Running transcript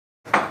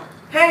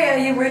Hey, are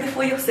you ready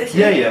for your session?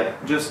 Yeah.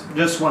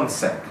 Just one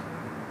sec.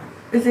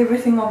 Is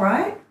everything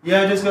alright?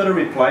 Yeah, I just got a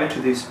reply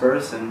to this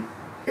person.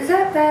 Is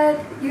that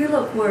bad? You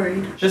look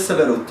worried. Just a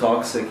little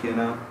toxic, you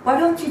know? Why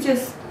don't you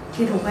just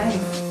get away?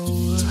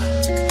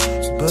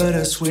 But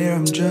I swear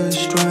I'm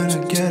just trying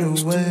to get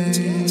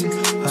away.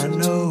 I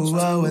know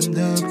I'll end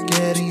up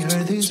getting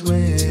hurt this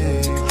way.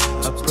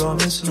 I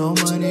promise no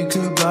money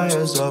could buy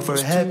us all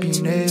for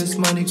happiness.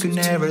 Money could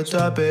never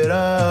top it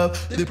up.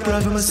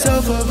 Depriving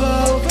myself of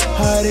all,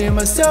 hiding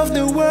myself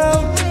the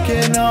world.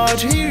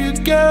 Cannot hear you,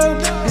 girl.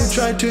 You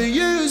tried to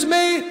use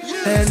me,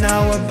 and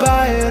now I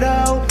buy it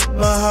out.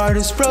 My heart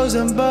is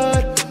frozen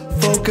but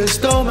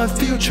focused on my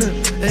future,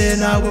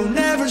 and I will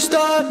never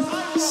stop.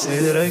 Say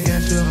that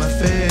again to my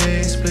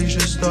face. Please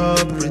just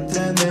stop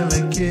pretending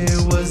like it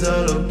was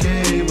all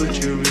okay.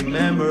 But you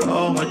remember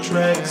all my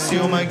tracks.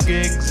 All my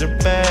gigs are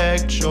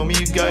packed. Show me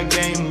you got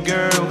game,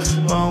 girl.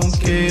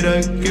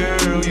 Kayda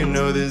girl, you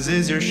know this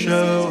is your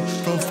show.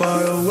 From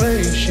far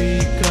away she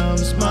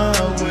comes my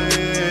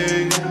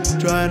way,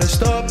 trying to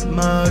stop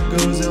my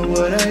goals and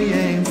what I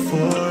aim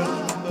for.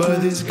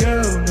 But this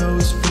girl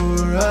knows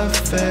for a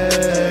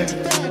fact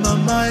my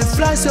mind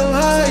flies so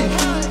high,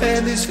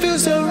 and this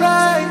feels so